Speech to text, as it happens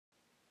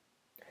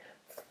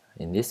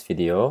In this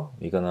video,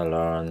 we're gonna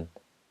learn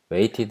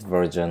weighted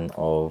version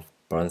of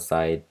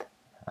Burnside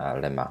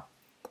lemma.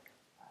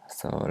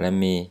 So let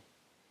me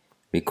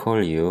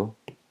recall you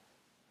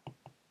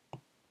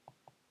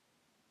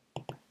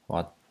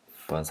what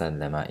Burnside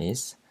lemma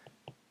is.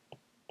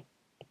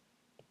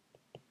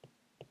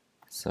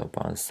 So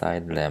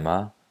Burnside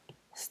lemma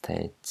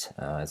states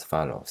as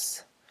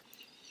follows.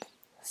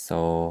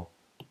 So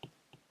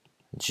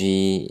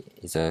G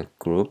is a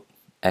group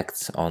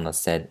acts on a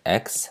set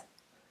X,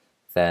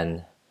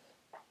 then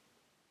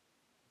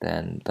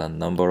the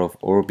number of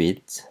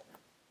orbits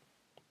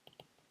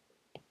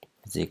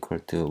is equal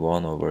to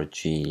 1 over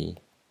G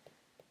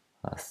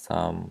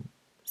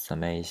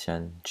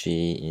summation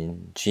G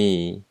in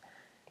G,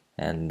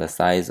 and the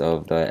size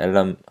of the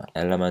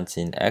elements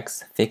in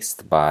X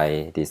fixed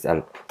by this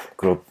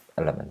group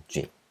element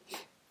G.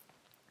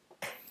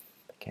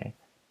 Okay,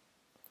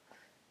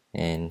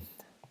 and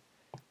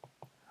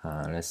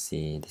let's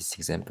see this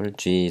example.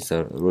 G is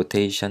a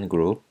rotation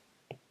group.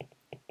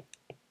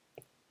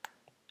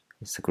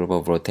 It's a group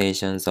of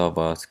rotations of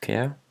a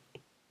square,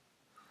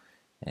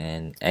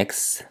 and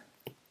X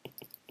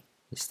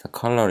is the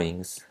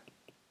colorings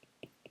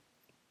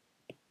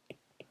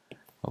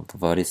of the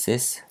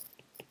vertices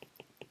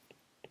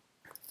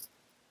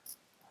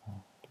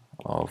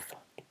of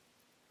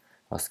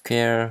a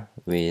square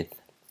with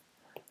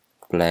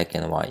black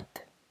and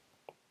white.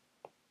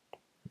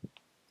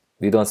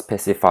 We don't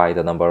specify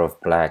the number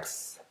of black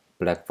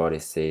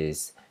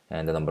vertices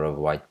and the number of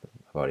white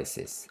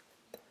vertices.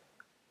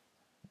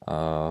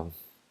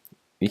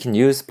 We can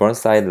use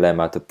Burnside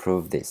lemma to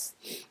prove this,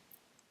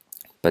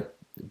 but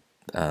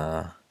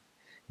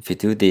if you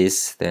do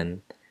this,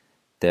 then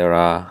there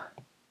are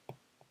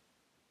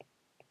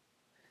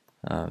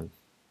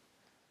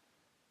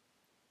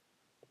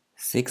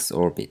 6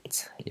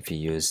 orbits if you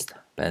use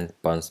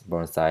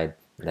Burnside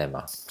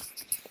lemma.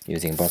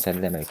 Using Burnside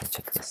lemma, you can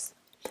check this.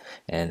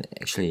 And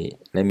actually,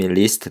 let me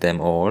list them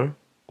all.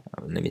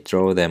 Let me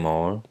draw them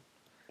all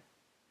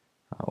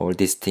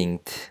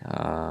distinct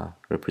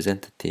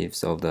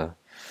representatives of the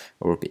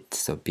orbit.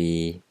 So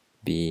B,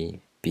 B,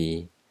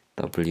 B,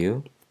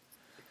 W,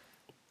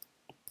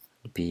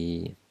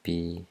 B,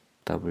 B,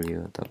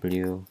 W,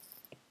 W,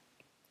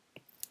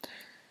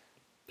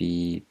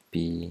 B,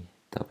 B,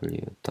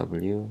 W,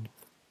 W,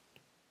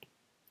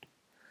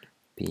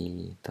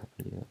 B,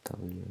 W,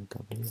 W,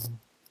 W,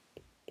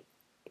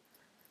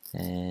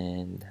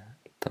 and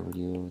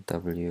W,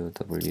 W,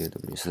 W,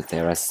 W. So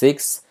there are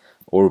 6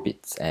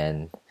 orbits,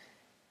 and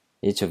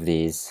each of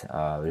these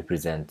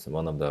represents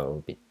one of the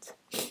orbits.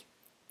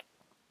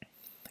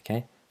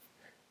 Okay,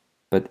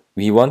 but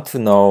we want to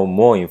know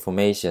more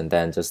information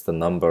than just the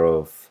number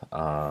of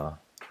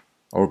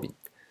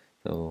orbits.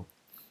 So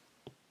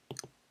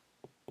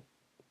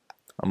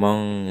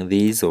among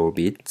these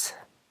orbits,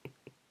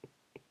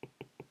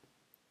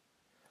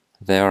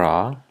 there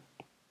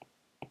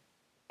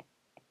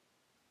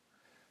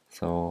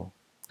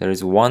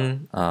is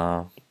one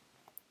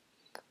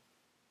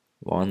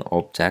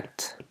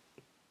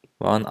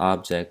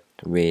object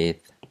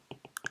with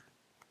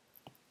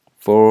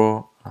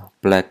 4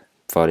 black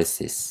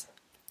vertices,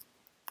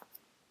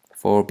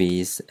 4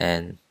 B's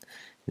and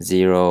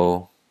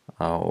 0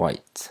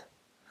 white,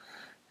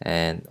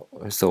 and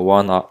also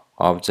one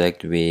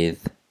object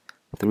with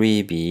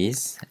 3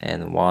 B's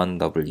and 1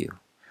 W,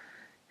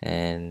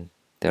 and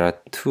there are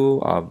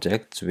 2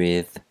 objects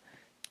with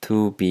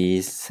 2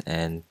 B's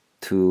and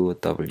 2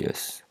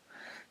 W's.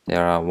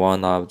 There are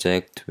 1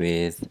 object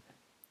with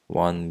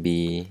 1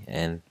 B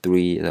and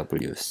 3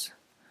 W's,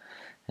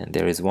 and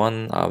there is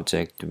 1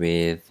 object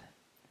with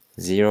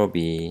 0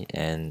 B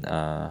and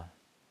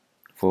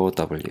 4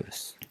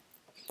 W's.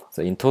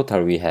 So in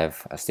total we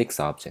have 6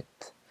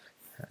 objects.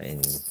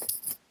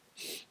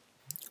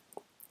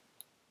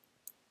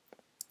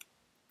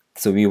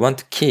 So we want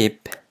to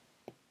keep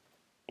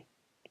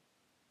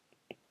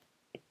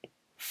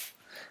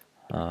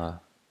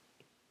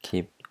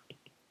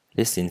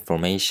this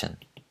information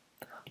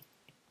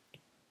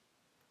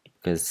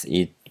because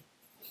it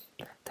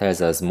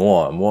tells us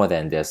more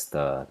than just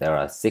there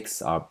are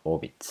 6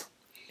 orbits.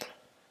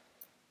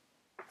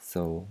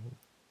 So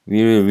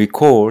we will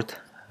record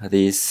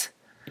this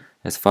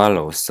as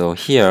follows. So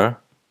here,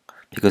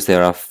 because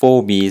there are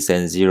 4 B's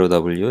and 0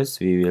 W's,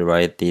 we will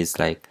write this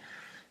like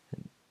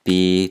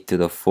B to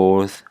the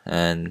 4th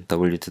and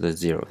W to the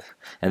 0th.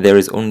 And there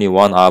is only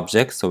 1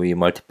 object, so we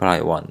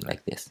multiply 1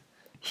 like this.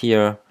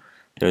 Here,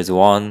 there is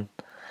 1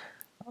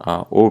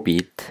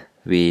 orbit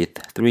with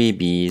 3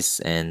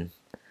 B's and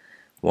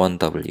 1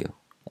 W.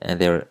 And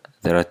there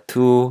are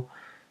 2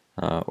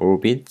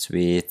 orbits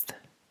with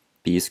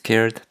B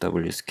squared,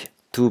 W squared,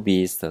 2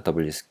 B's, 2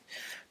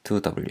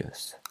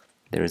 W's.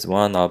 There is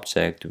 1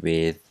 object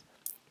with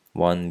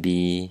 1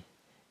 B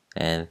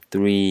and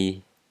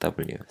 3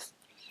 W's.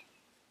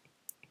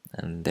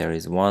 And there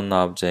is 1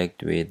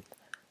 object with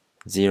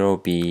 0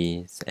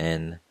 B's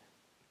and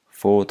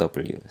 4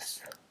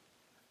 W's.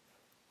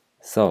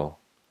 So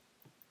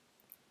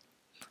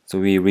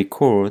we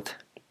record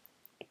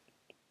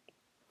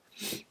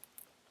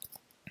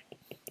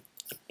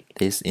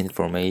this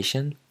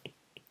information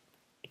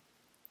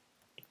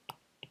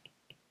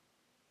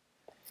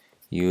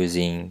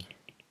using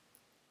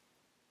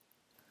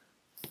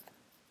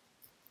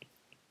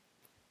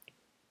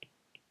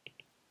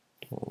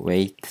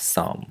weight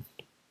sum.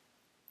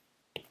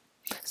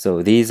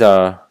 So these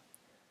are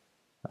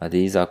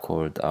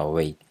called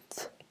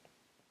weight.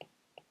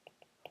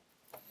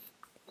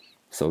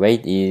 So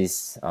weight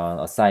is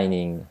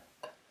assigning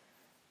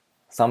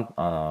some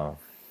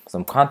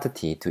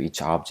quantity to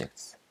each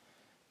object.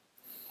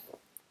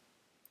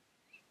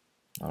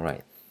 All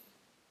right.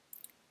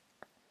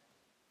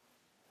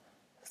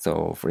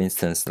 So for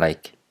instance,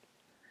 like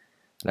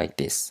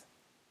this,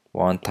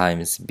 1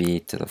 times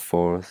b to the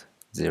 4th,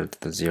 0 to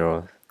the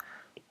 0th,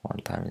 1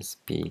 times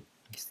b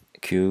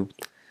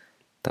cubed,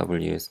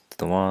 w to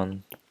the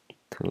 1,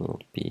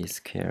 2b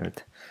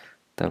squared,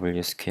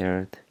 w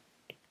squared.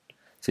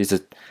 So it's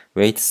a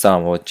weight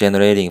sum or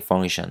generating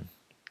function.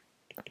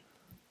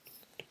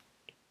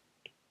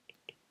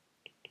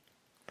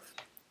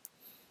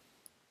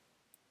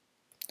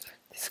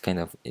 This kind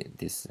of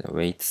this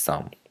weight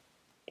sum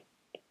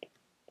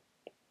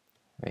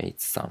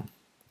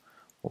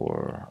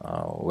or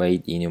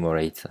weight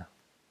enumerator.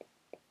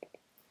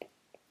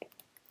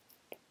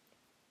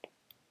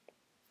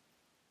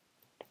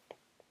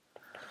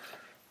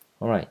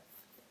 All right.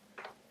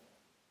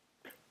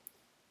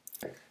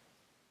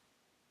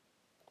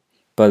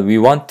 But we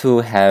want to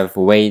have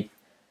weight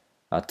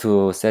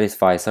to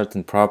satisfy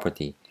certain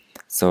property.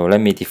 So let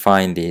me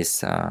define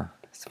this as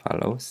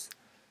follows.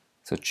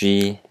 So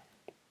G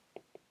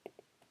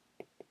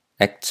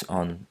act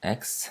on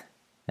X,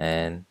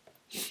 and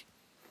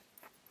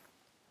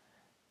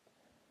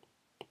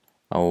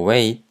our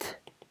weight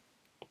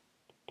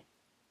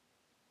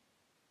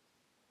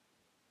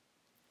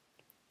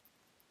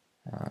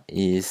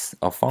is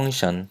a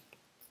function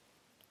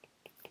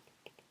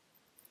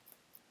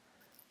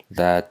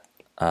that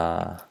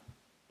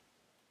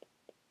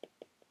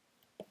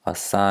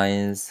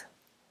assigns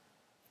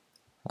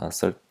a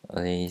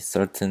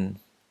certain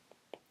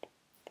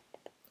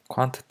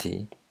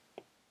quantity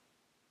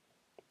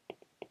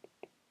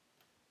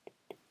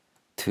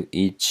to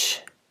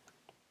each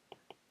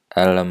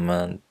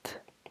element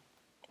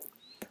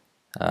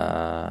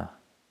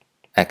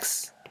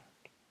X.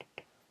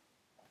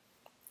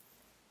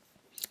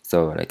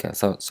 So like a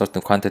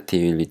certain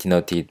quantity will be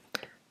denoted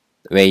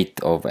weight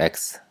of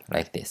X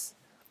like this,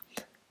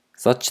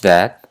 such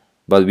that,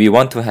 but we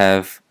want to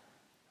have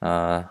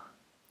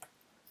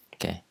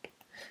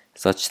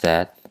such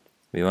that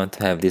we want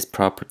to have this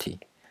property: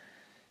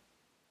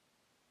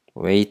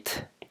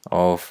 weight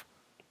of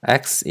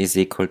X is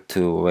equal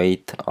to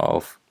weight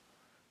of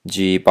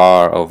G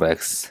bar of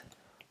X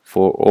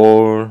for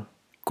all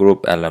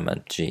group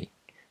element G.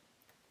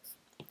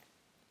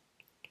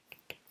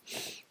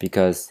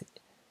 Because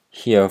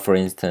here, for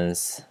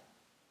instance,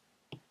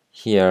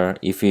 here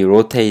if we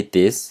rotate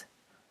this,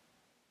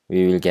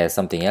 we will get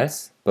something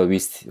else, but we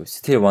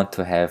still want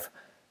to have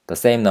the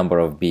same number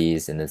of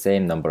B's and the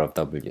same number of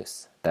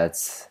W's.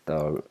 That's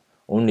the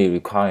only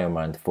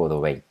requirement for the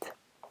weight.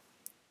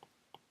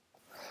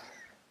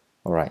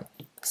 All right.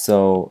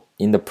 So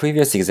in the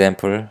previous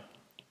example,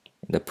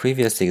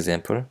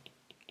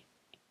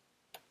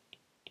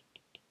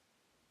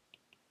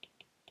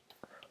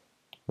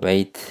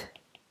 weight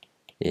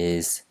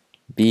is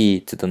B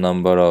to the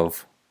number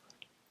of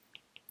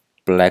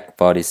black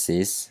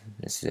bodices,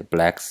 this is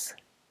blacks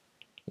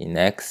in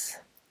X,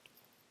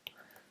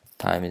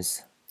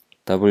 times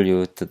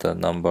W to the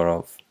number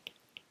of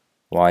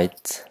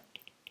white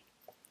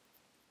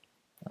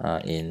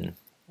in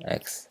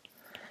X.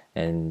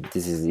 And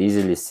this is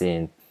easily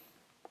seen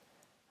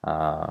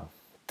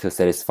to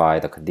satisfy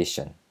the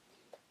condition.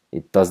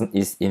 It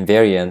is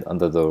invariant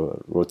under the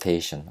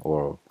rotation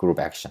or group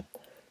action.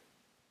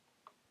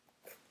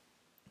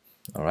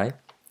 All right.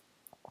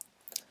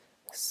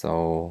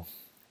 So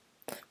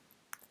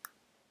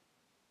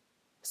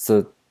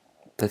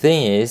the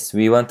thing is,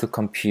 we want to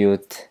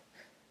compute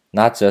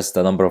not just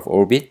the number of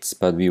orbits,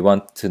 but we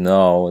want to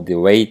know the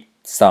weight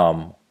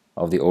sum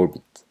of the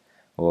orbit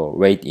or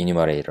weight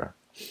enumerator.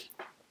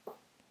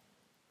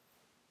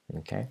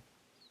 Okay.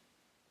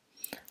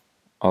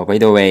 Oh, by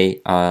the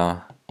way,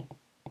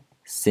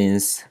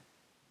 since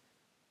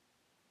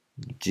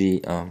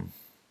G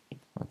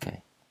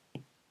okay,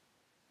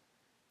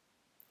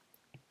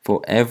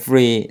 for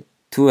every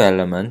 2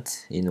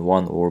 elements in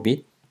one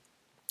orbit,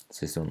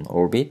 so it's an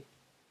orbit,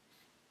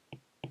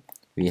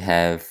 we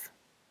have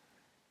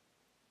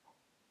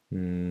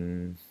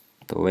the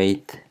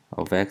weight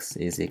of X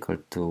is equal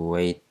to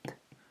weight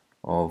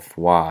of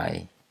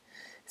Y.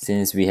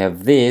 Since we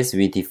have this,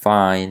 we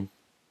define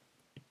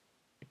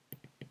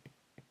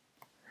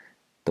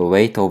the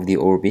weight of the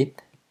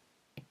orbit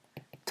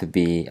to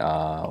be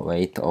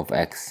weight of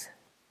X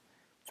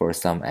for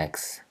some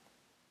X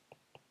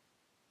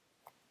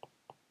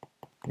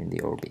in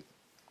the orbit.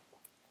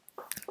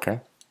 Okay.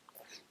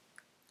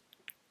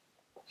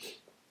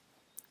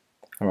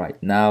 All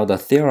right. Now the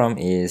theorem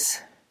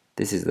is,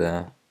 this is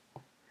the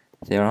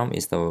theorem,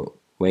 is the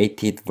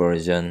weighted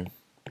version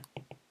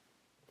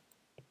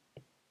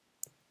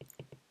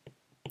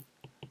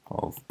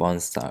of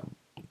Burnside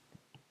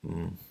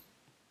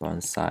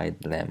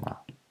lemma.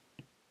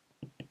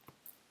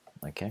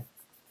 Okay,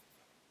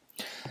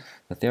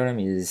 the theorem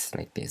is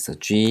like this. So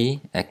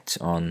G acts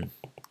on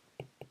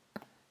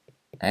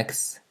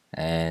X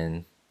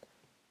and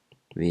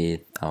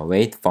with a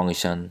weight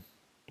function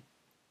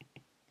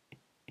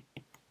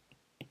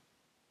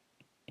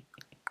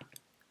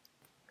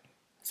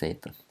say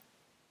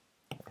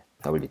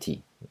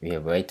WT, we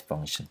have weight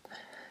function.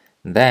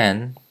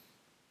 Then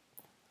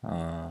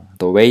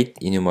the weight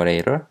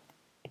enumerator,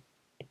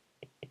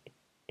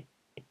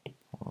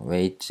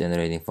 weight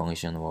generating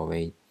function or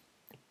weight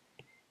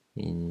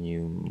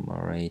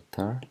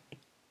enumerator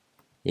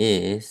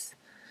is,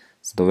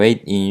 so the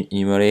weight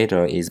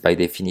enumerator is by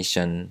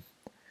definition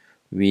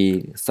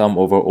we sum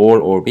over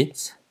all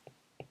orbits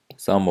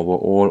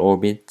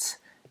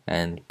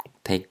and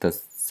take the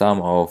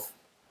sum of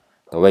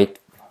the weight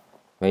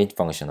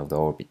function of the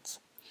orbits.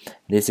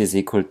 This is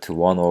equal to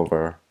 1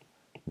 over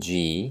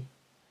G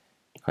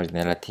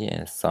cardinality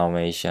and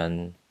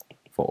summation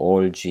for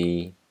all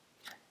G,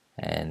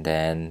 and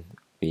then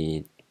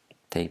we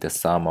take the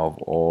sum of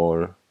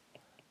all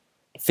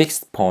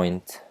fixed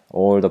point,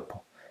 all the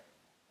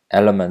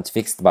elements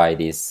fixed by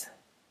this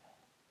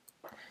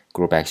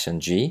group action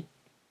G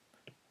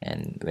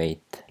and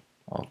weight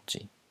of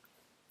G.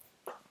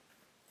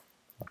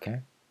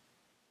 Okay,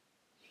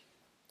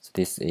 so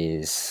this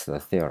is the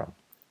theorem.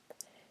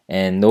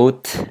 And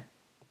note,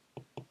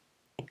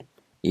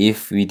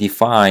 if we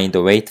define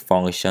the weight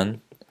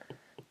function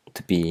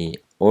to be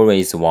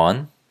always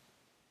 1,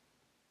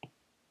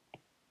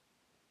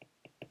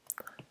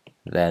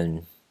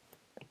 then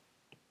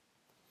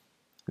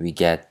we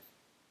get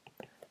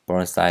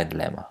Burnside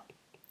lemma.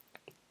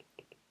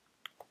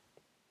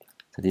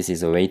 So this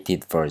is a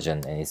weighted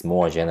version and it's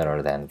more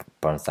general than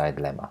Burnside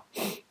lemma.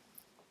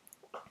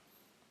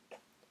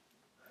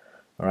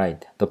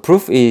 Alright, the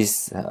proof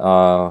is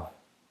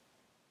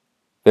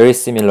very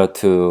similar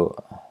to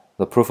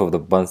the proof of the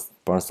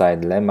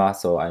Burnside lemma,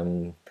 so I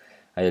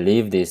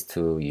leave this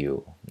to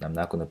you. I'm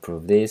not going to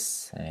prove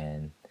this,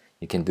 and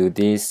you can do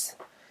this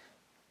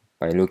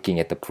by looking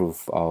at the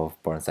proof of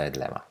Burnside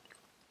lemma.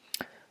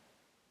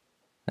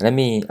 Let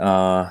me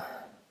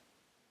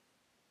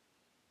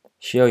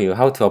show you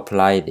how to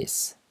apply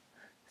this.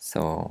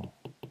 So,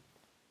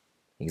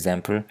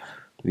 example,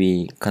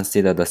 we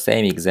consider the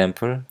same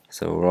example.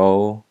 So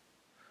rho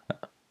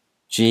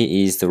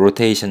G is the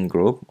rotation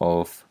group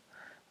of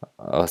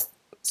a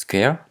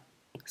square,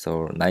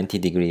 so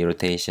 90-degree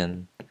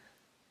rotation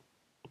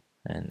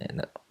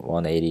and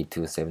 180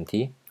 to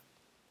 70,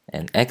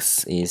 and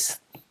X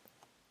is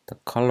the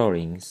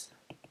colorings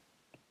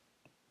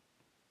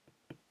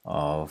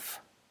of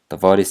the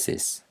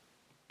vertices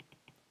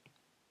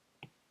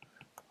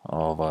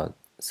of a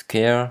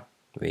square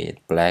with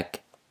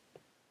black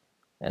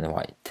and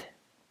white.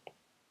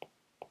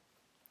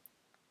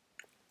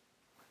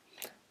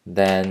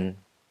 Then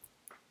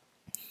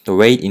the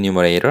weight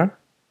enumerator,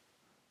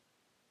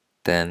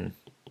 then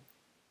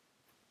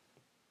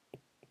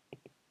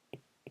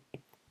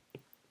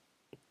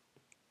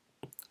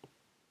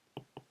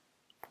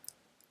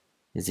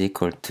is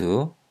equal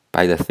to,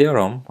 by the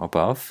theorem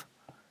above,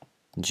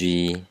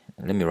 G,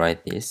 let me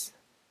write this.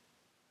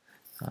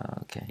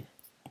 Okay,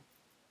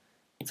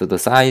 so the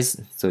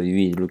size, so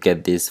we look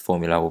at this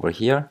formula over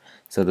here.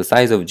 So the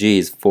size of G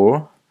is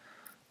 4,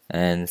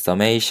 and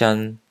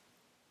summation,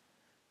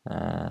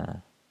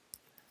 and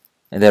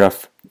there are,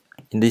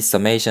 in this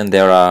summation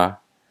there are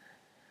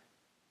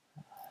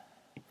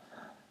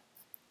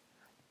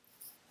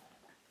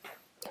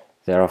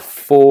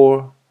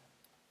four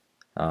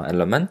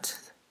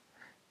elements.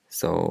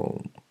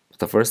 So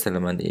the first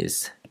element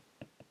is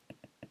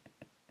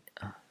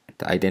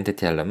the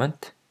identity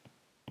element.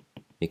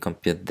 We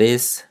compute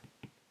this.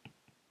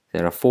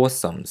 There are 4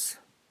 sums.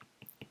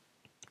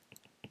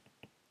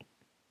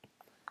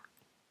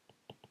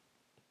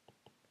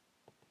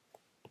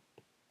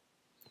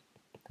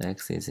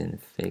 X is in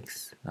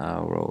fixed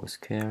rho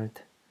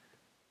squared,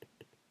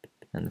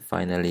 and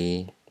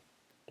finally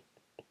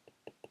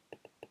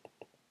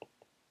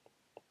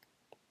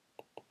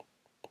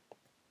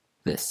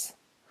this.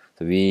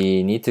 So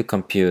we need to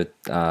compute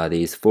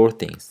these 4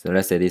 things. So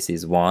let's say this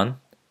is 1,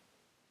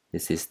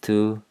 this is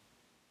 2,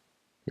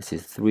 this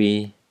is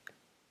 3,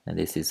 and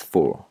this is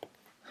 4.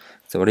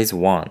 So what is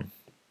 1?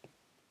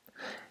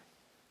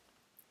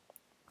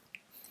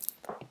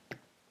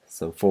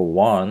 So for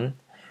 1,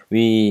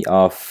 we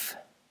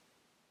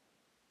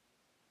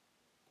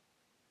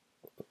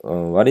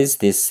what is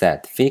this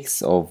set?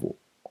 Fix of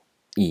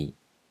E.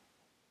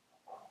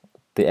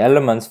 The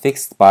elements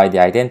fixed by the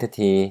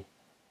identity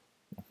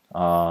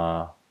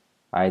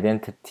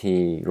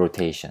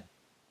rotation.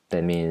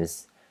 That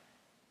means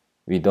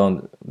we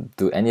don't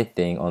do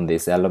anything on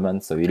this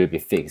element, so it will be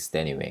fixed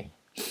anyway.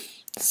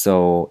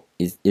 So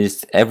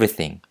it's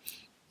everything.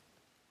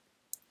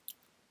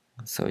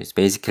 So it's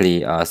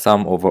basically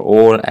sum over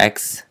all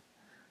X,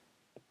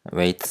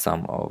 weight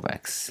sum of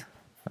X.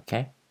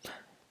 Okay,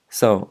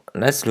 so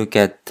let's look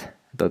at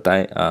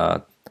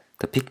the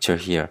picture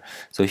here.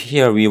 So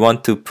here we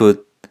want to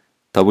put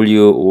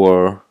W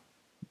or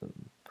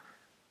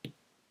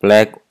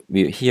black.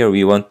 Here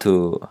we want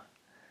to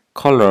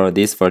color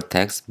this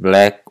vertex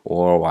black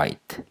or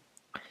white.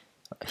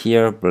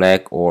 Here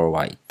black or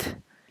white,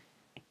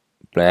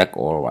 black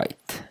or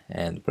white,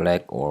 and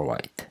black or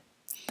white.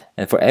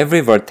 And for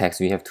every vertex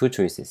we have two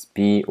choices,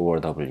 B or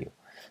W.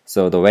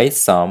 So the weight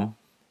sum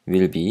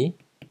will be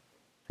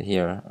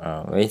here.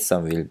 Weight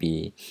sum will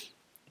be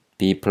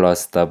B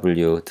plus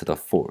W to the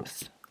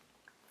fourth.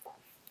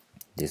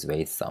 This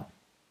weight sum.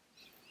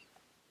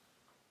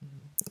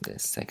 The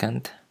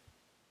second.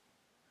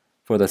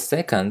 For the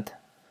second,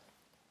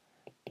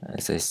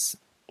 this is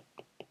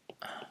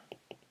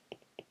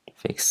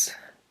fixed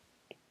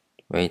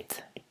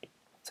weight.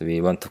 So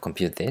we want to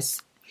compute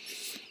this.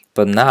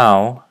 But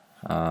now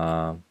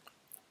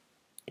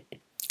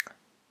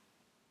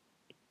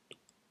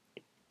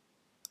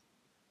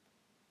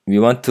we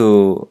want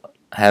to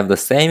have the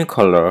same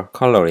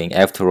coloring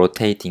after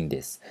rotating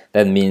this.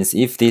 That means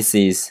if this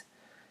is,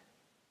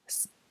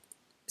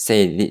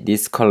 say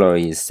this color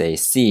is say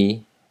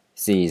C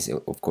is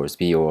of course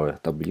B or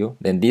W,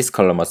 then this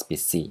color must be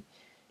C.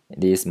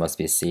 This must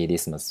be C,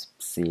 this must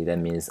be C. That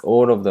means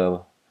all of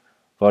the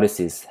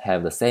vertices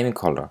have the same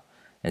color.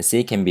 And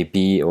C can be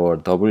B or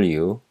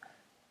W.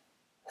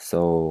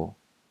 So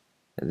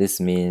this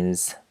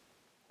means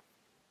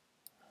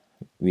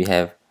we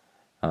have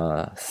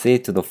C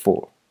to the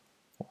 4.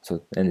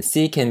 So, and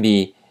C can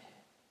be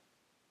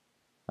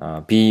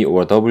B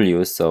or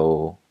W,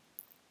 so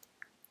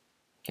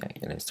okay,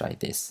 let's try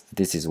this.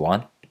 This is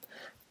 1.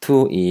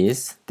 2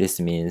 is, this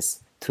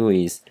means 2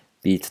 is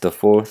B to the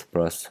 4th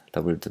plus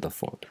W to the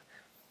 4th.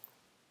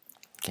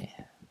 Okay.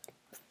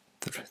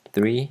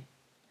 3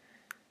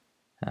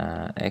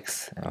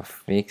 x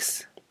of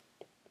x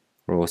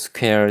rho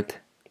squared,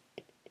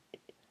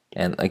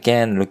 and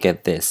again look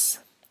at this.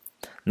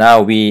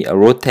 Now we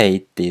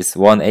rotate this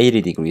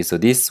 180 degrees, so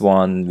this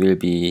one will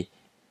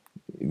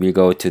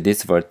go to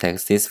this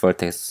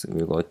vertex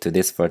will go to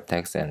this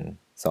vertex, and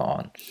so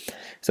on.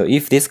 So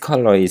if this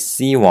color is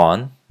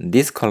C1,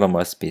 this color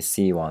must be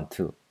C1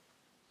 too.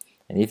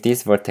 And if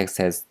this vertex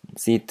has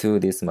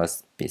C2, this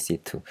must be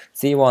C2.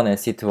 C1 and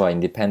C2 are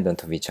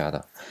independent of each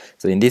other.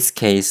 So in this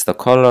case, the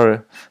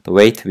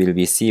weight will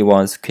be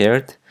C1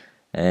 squared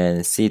and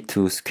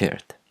C2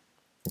 squared.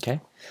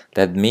 Okay?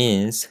 That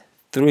means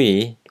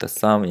 3, the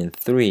sum in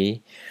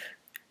 3,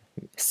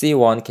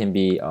 C1 can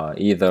be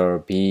either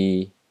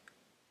B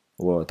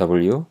or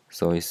W.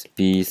 So it's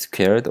B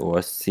squared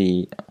or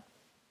C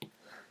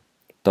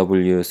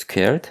W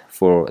squared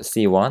for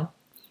C1.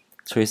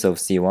 Choice of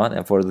C1,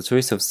 and for the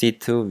choice of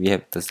C2 we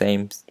have the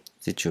same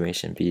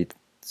situation, B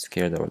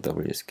squared or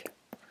W squared.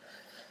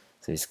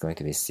 So it's going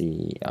to be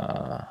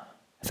C3.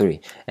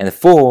 And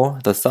 4,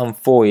 the sum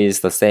 4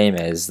 is the same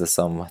as the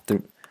sum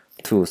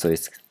 2, so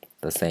it's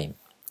the same.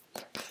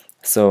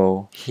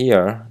 So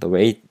here the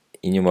weight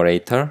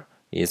enumerator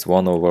is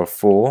 1 over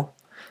 4.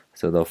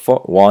 So the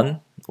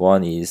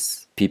 1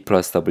 is B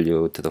plus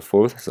W to the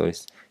 4th, so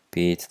it's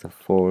B to the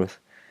 4th,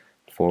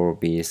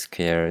 4B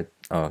squared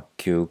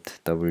cubed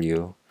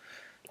W,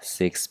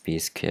 6B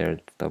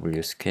squared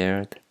W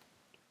squared,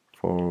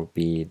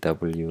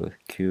 4BW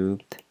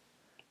cubed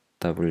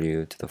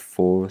W to the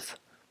 4th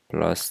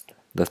plus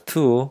the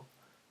 2.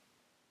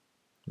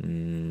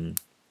 2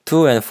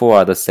 and 4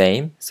 are the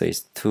same, so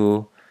it's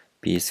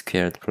 2B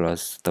squared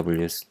plus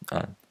W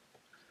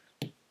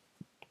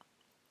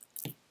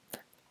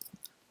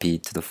B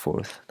to the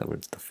 4th, W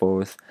to the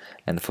 4th,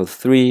 and for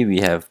 3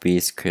 we have B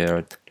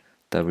squared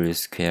W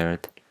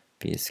squared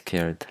B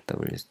squared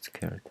W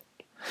squared.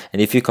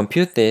 And if you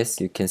compute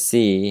this, you can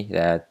see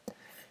that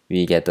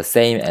we get the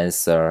same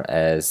answer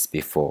as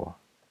before,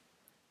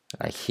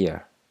 like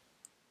here.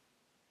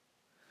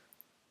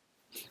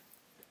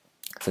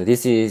 So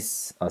this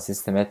is a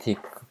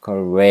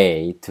systematical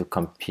way to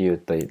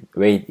compute the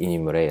weight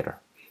enumerator.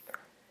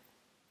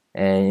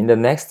 And in the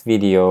next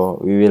video,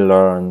 we will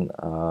learn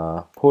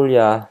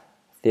Polya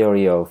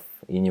theory of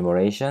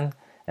enumeration,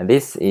 and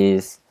this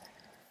is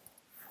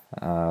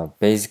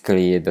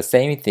basically the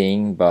same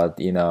thing, but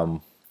in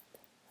a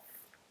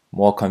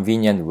more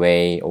convenient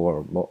way,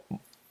 or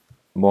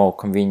more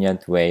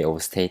convenient way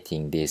of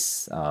stating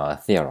this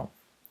theorem.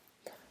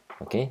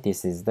 Okay,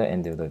 this is the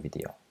end of the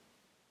video.